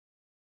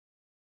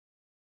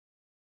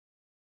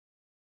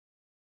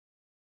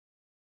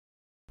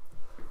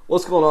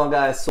What's going on,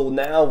 guys? So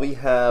now we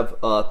have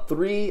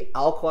three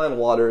alkaline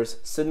waters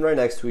sitting right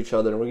next to each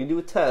other, and we're going to do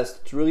a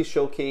test to really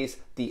showcase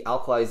the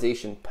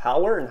alkalization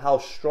power and how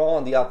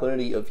strong the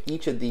alkalinity of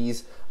each of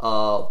these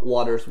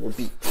waters will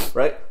be,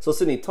 right? So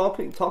Sydney, talk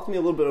to me a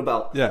little bit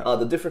about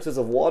the differences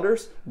of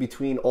waters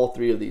between all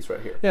three of these right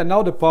here. Yeah,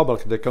 now the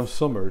public, the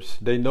consumers,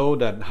 they know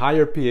that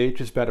higher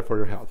pH is better for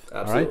your health.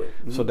 Absolutely. All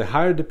right? So the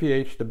higher the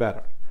pH, the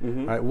better.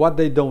 Right? What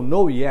they don't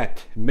know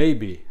yet,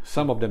 maybe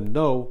some of them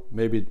know,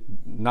 maybe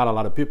not a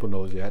lot of people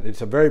knows yet. It's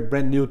a very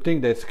brand new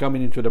thing that's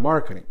coming into the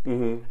marketing,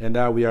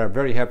 and we are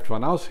very happy to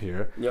announce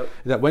here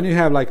that when you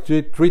have like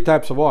three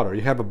types of water,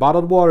 you have a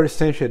bottled water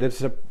Essentia.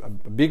 That's a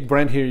big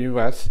brand here in the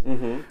US.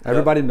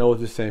 Everybody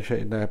knows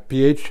Essentia. The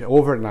pH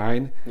over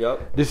 9.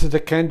 This is the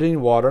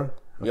Kangen water.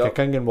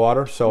 Kangen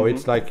water, so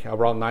it's like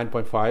around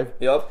 9.5.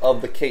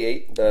 Of the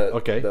K8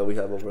 that we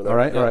have over there. All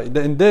right, all right.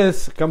 And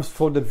this comes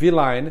from the V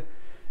line.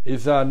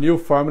 Is a new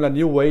formula,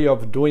 new way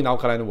of doing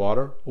alkaline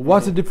water.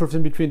 What's the difference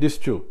between these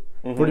two?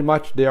 Pretty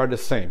much they are the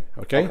same,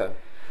 okay?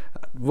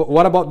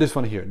 What about this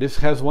one here? This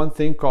has one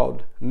thing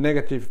called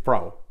negative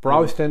PRAL.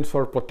 PRAL stands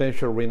for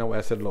potential renal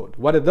acid load.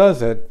 What it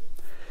does is,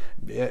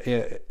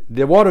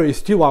 the water is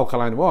still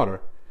alkaline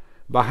water,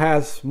 but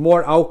has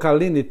more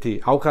alkalinity.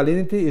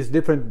 Alkalinity is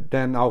different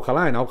than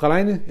alkaline.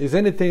 Alkaline is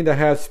anything that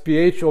has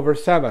pH over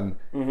 7.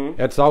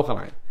 That's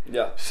alkaline.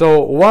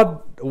 So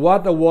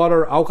what a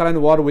water,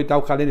 alkaline water with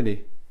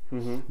alkalinity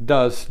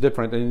does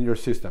different in your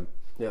system?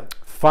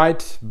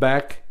 Fights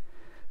back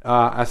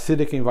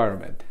acidic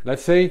environment.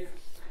 Let's say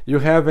you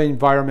have an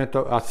environment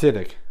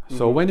acidic.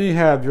 So when you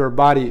have your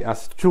body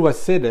as too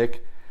acidic,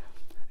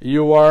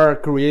 you are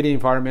creating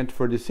environment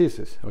for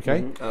diseases.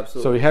 Okay.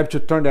 Absolutely. So you have to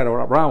turn that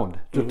around.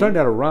 To turn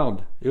that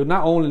around, you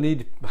not only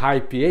need high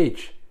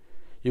pH,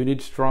 you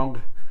need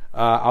strong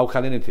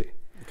alkalinity.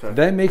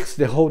 That makes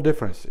the whole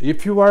difference.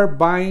 If you are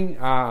buying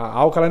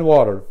alkaline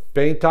water,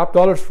 paying top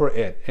dollars for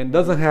it, and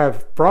doesn't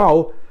have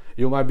PRAL,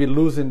 you might be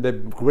losing the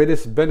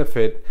greatest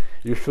benefit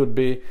you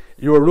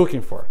are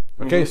looking for.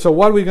 Okay, so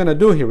what we're gonna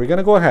do here, we're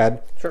gonna go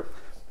ahead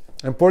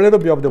and pour a little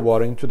bit of the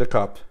water into the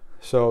cup,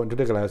 so into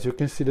the glass. You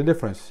can see the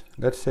difference.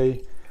 Let's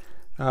say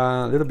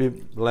a little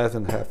bit less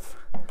than half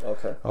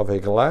of a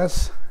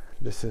glass.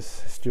 This is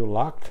still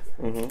locked.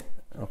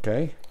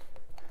 Okay,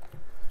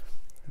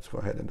 let's go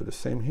ahead and do the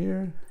same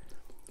here.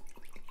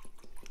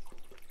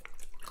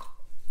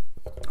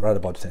 Right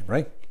about the same,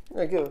 right?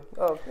 Yeah, good.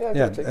 Oh, yeah.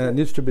 Yeah, and it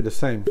needs to be the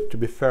same, to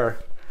be fair,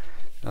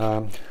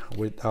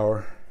 with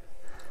our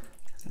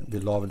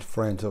beloved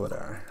friends over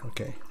there.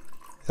 Okay,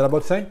 is that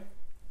about the same?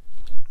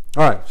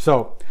 All right,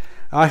 so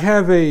I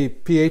have a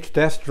pH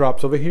test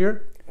drops over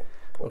here.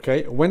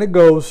 Okay, when it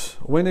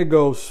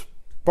goes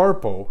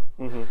purple,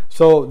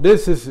 so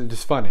this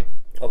is funny.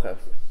 Okay,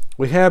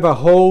 we have a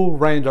whole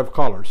range of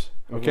colors.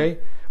 Okay.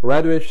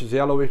 Reddish,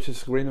 yellowish,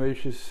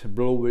 greenish,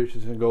 bluish,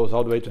 and goes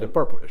all the way to the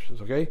purplish.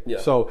 Okay,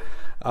 so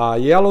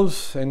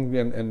yellows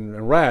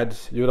and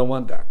reds, you don't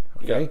want that.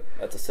 Okay,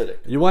 that's acidic.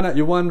 You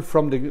want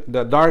from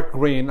the dark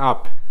green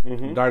up,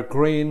 dark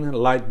green,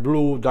 light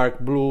blue,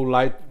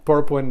 light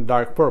purple, and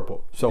dark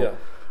purple. So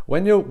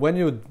when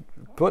you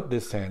put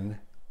this in,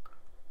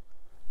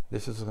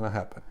 this is going to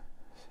happen.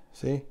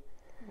 See,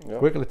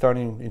 quickly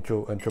turning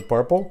into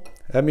purple.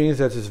 That means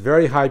that it's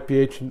very high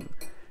pH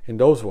in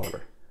those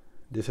water.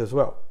 This as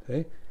well. See?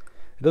 It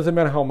doesn't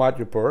matter how much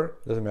you pour,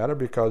 doesn't matter,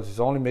 because it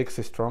only makes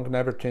it strong,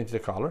 never change the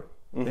color.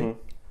 You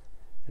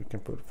can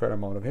put a fair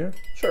amount of here.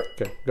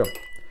 Okay, go.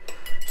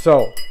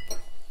 So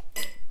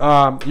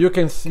you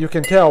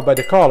can tell by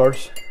the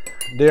colors,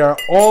 they are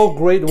all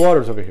great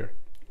waters over here.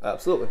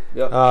 Absolutely.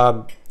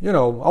 You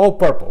know, all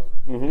purple.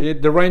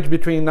 The range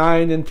between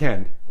 9 and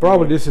 10.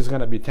 Probably this is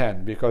gonna be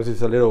 10 because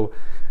it's a little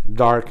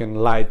dark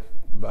and light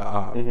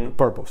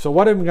purple. So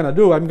what I'm gonna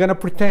do, I'm gonna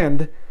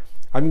pretend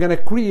I'm going to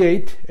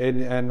create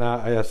an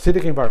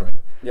acidic environment.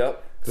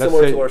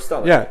 Similar to our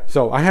stomach. Yeah,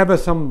 so I have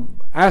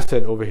some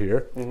acid over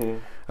here.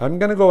 I'm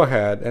going to go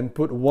ahead and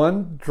put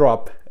one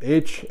drop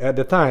each at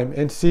the time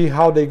and see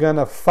how they're going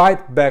to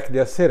fight back the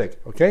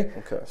acidic, okay?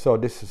 So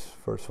this is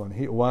first one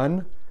here.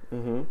 One,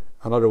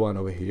 another one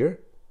over here,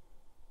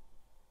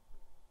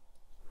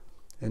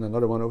 and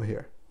another one over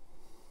here.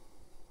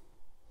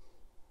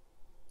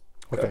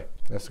 Okay,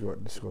 let's go.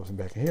 This goes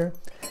back here.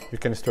 You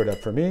can stir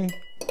that for me.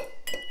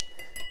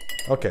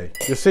 Okay,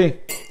 you see,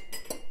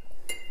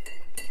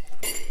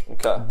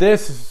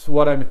 this is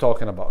what I'm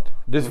talking about.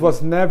 This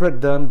was never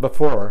done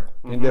before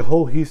in the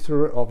whole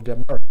history of the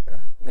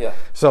America.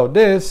 So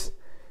this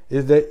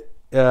is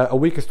the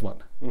weakest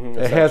one.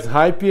 It has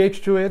high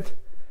pH to it,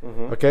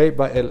 okay,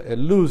 but it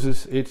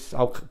loses its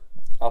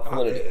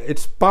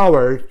its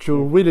power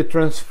to really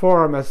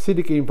transform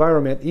acidic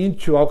environment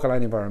into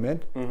alkaline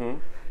environment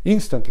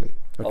instantly.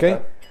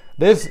 Okay.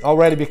 This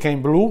already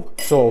became blue,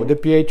 so the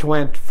pH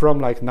went from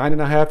like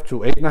 9.5 to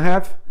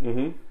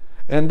 8.5,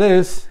 and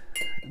this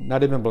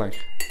not even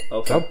blank.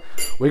 So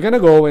we're gonna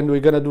go and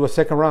we're gonna do a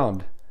second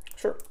round.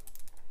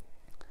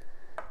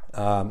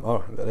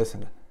 Oh,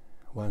 listen,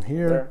 one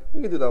here.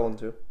 We can do that one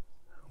too.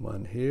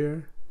 One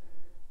here,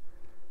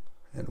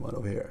 and one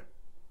over here.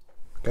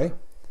 Okay?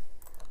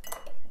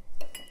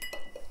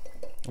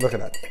 Look at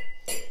that.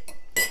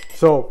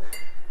 So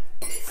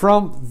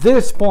from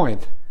this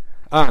point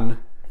on,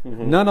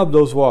 none of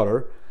those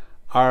water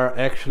are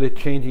actually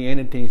changing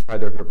anything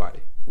inside of your body.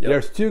 Yep.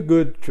 They're still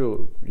good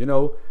to, you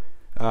know,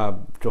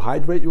 to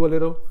hydrate you a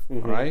little,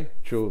 all right?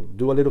 To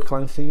do a little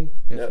cleansing.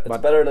 Yeah, it's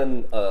better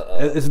than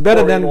it's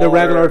better than the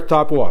regular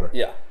tap water.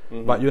 Yeah.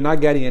 But you're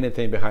not getting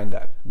anything behind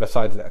that,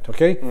 besides that,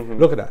 okay?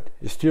 Look at that.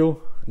 It's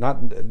still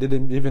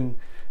didn't even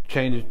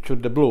change to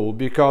the blue,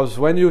 because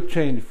when you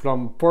change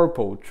from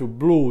purple to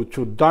blue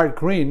to dark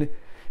green,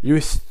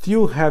 you're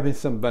still having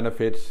some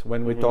benefits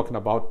when we're talking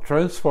about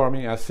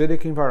transforming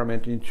acidic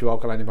environment into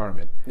alkaline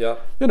environment. Yeah.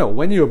 You know,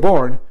 when you're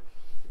born,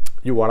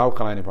 you are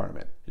alkaline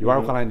environment. You are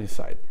alkaline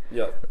inside.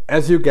 Yeah.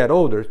 As you get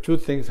older, two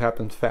things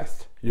happen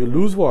fast. You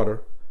lose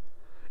water,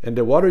 and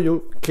the water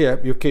you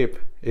keep,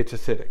 it's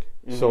acidic.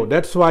 So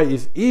that's why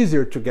it's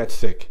easier to get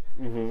sick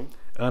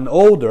an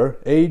older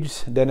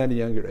age than at a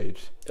younger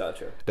age.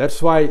 Gotcha.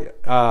 That's why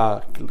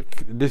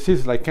this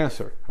is like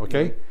cancer,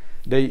 okay?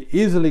 They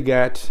easily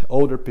get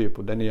older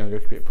people than younger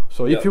people.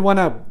 So if you want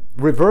to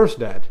reverse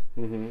that,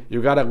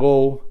 you got to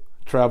go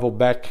travel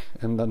back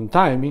in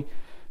time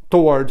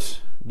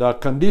towards the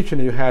condition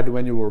you had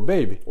when you were a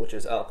baby. Which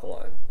is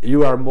alkaline.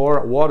 You are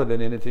more water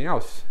than anything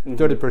else.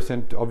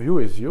 30% of you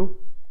is you.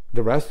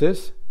 The rest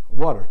is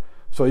water.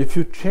 So if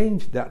you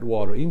change that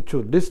water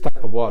into this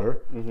type of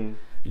water,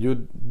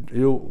 you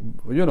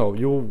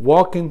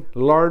walk in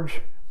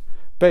large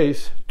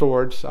pace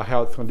towards a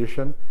health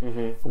condition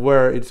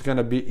where it's going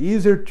to be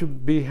easier to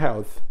be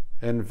healthy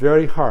and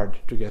very hard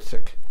to get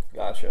sick.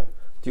 Gotcha.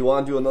 Do you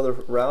want to do another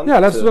round? Yeah,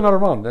 let's do another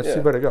round. Let's see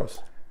where it goes.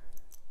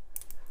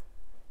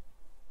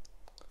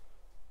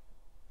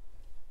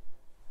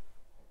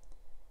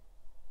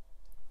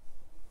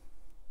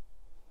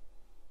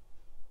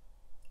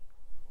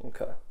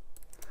 Okay.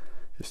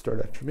 You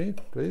start after me,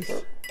 please.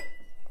 Sure.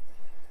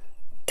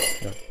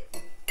 Yeah.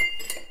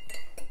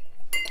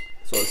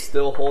 So it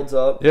still holds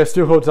up. Yeah, it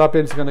still holds up,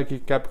 and it's gonna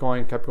keep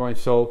going.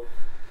 So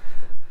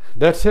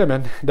that's it,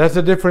 man. That's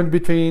the difference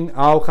between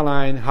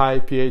alkaline, high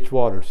pH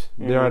waters.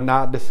 They are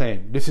not the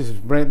same. This is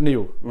brand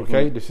new.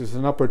 Okay, this is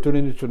an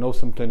opportunity to know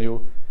something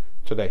new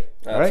today.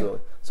 Absolutely. All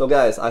right? So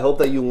guys, I hope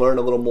that you learned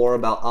a little more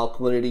about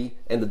alkalinity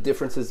and the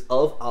differences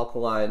of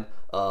alkaline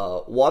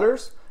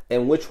waters,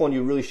 and which one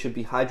you really should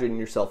be hydrating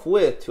yourself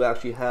with to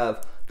actually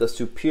have the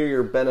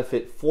superior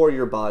benefit for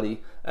your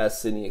body, as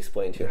Sydney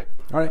explained here.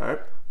 All right.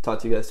 Talk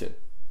to you guys soon.